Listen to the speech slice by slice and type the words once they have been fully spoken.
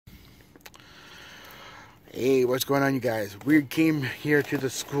Hey, what's going on, you guys? We came here to the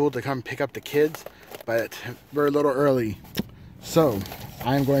school to come pick up the kids, but we're a little early. So,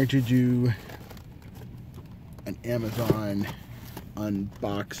 I'm going to do an Amazon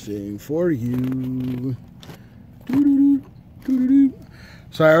unboxing for you.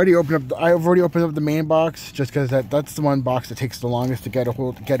 So I've already opened up the main box, just because that's the one box that takes the longest to get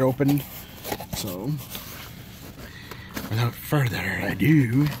opened. So, without further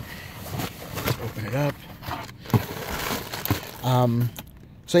ado, let's open it up.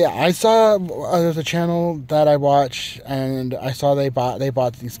 So yeah, I saw there's a channel that I watch, and I saw they bought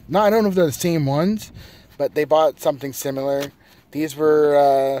these. No, I don't know if they're the same ones, but they bought something similar. These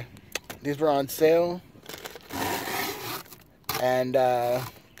were on sale, and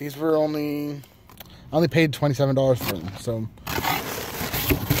these were I only paid $27 for them. So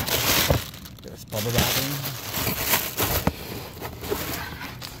this bubble wrapping.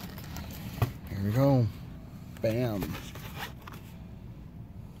 Here we go. Bam.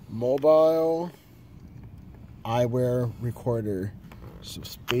 Mobile eyewear recorder. So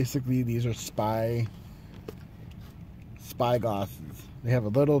basically, these are spy glasses. They have a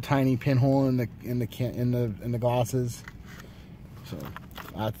little tiny pinhole in the glasses. So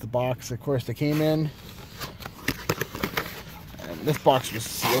that's the box. Of course, they came in, and this box was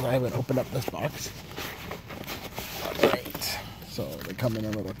sealed. I haven't opened up this box. All right. So they come in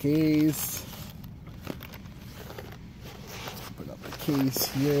a little case. Case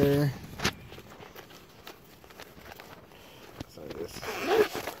here. So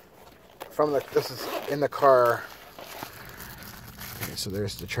this is in the car. Okay, so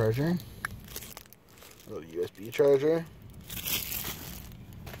there's the charger. Little USB charger. I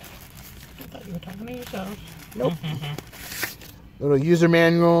thought you were talking to yourself. Nope. Little user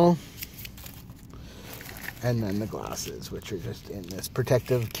manual. And then the glasses, which are just in this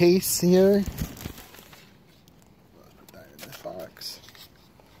protective case here. Box.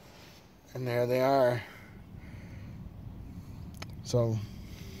 And there they are. So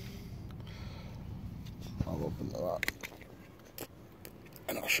I'll open them up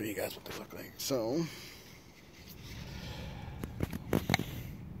and I'll show you guys what they look like. So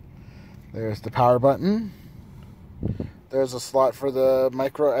there's the power button. There's a slot for the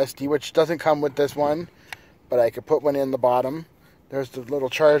micro SD, which doesn't come with this one, but I could put one in the bottom. There's the little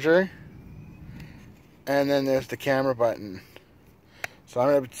charger. And then there's the camera button. So I'm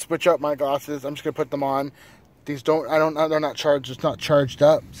going to switch out my glasses. I'm just going to put them on. These they're not charged. It's not charged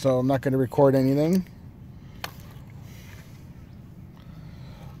up, so I'm not going to record anything.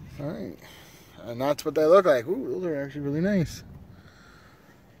 All right. And that's what they look like. Ooh, those are actually really nice.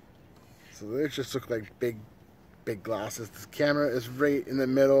 So they just look like big glasses. This camera is right in the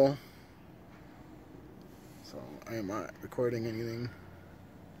middle. So I am not recording anything.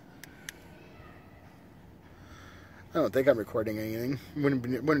 I don't think I'm recording anything.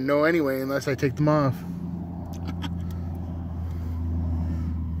 Wouldn't know anyway unless I take them off.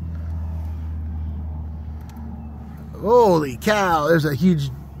 Holy cow, there's a huge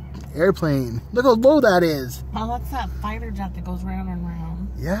airplane. Look how low that is. Oh, that's that fighter jet that goes round and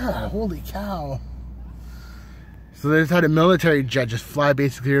round. Yeah, holy cow. So they just had a military jet just fly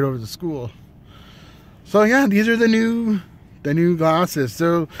basically right over the school. So yeah, these are the new glasses.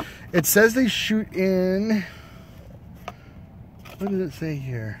 So it says they shoot in... What does it say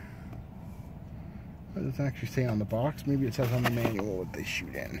here? What does it actually say on the box? Maybe it says on the manual what they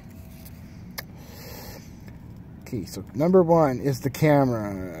shoot in. Okay, so number 1 is the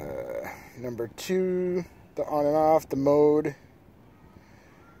camera. Number 2, the on and off, the mode,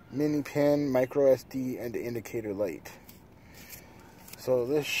 mini pen, micro SD, and the indicator light. So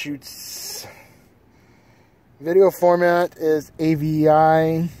this shoots... Video format is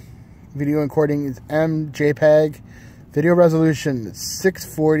AVI. Video encoding is MJPEG. Video resolution is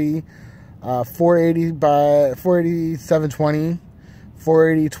 640, 480 by 480 720,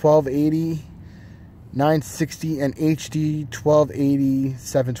 480 1280, 960, and HD 1280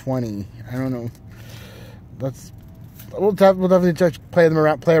 720. I don't know. We'll definitely just play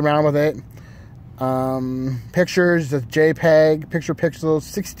around with it. Pictures, the JPEG, picture pixels,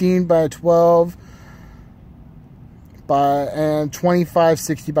 16 by 12 and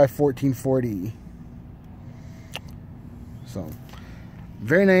 2560 by 1440. So,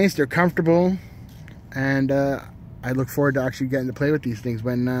 very nice. They're comfortable, and I look forward to actually getting to play with these things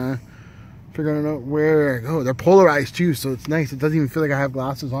when figuring out where to go. They're polarized too, so it's nice. It doesn't even feel like I have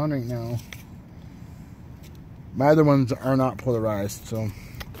glasses on right now. My other ones are not polarized. So,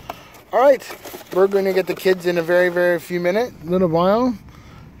 all right, we're going to get the kids in a very, very few minutes, little while,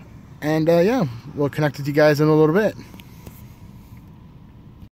 and yeah, we'll connect with you guys in a little bit.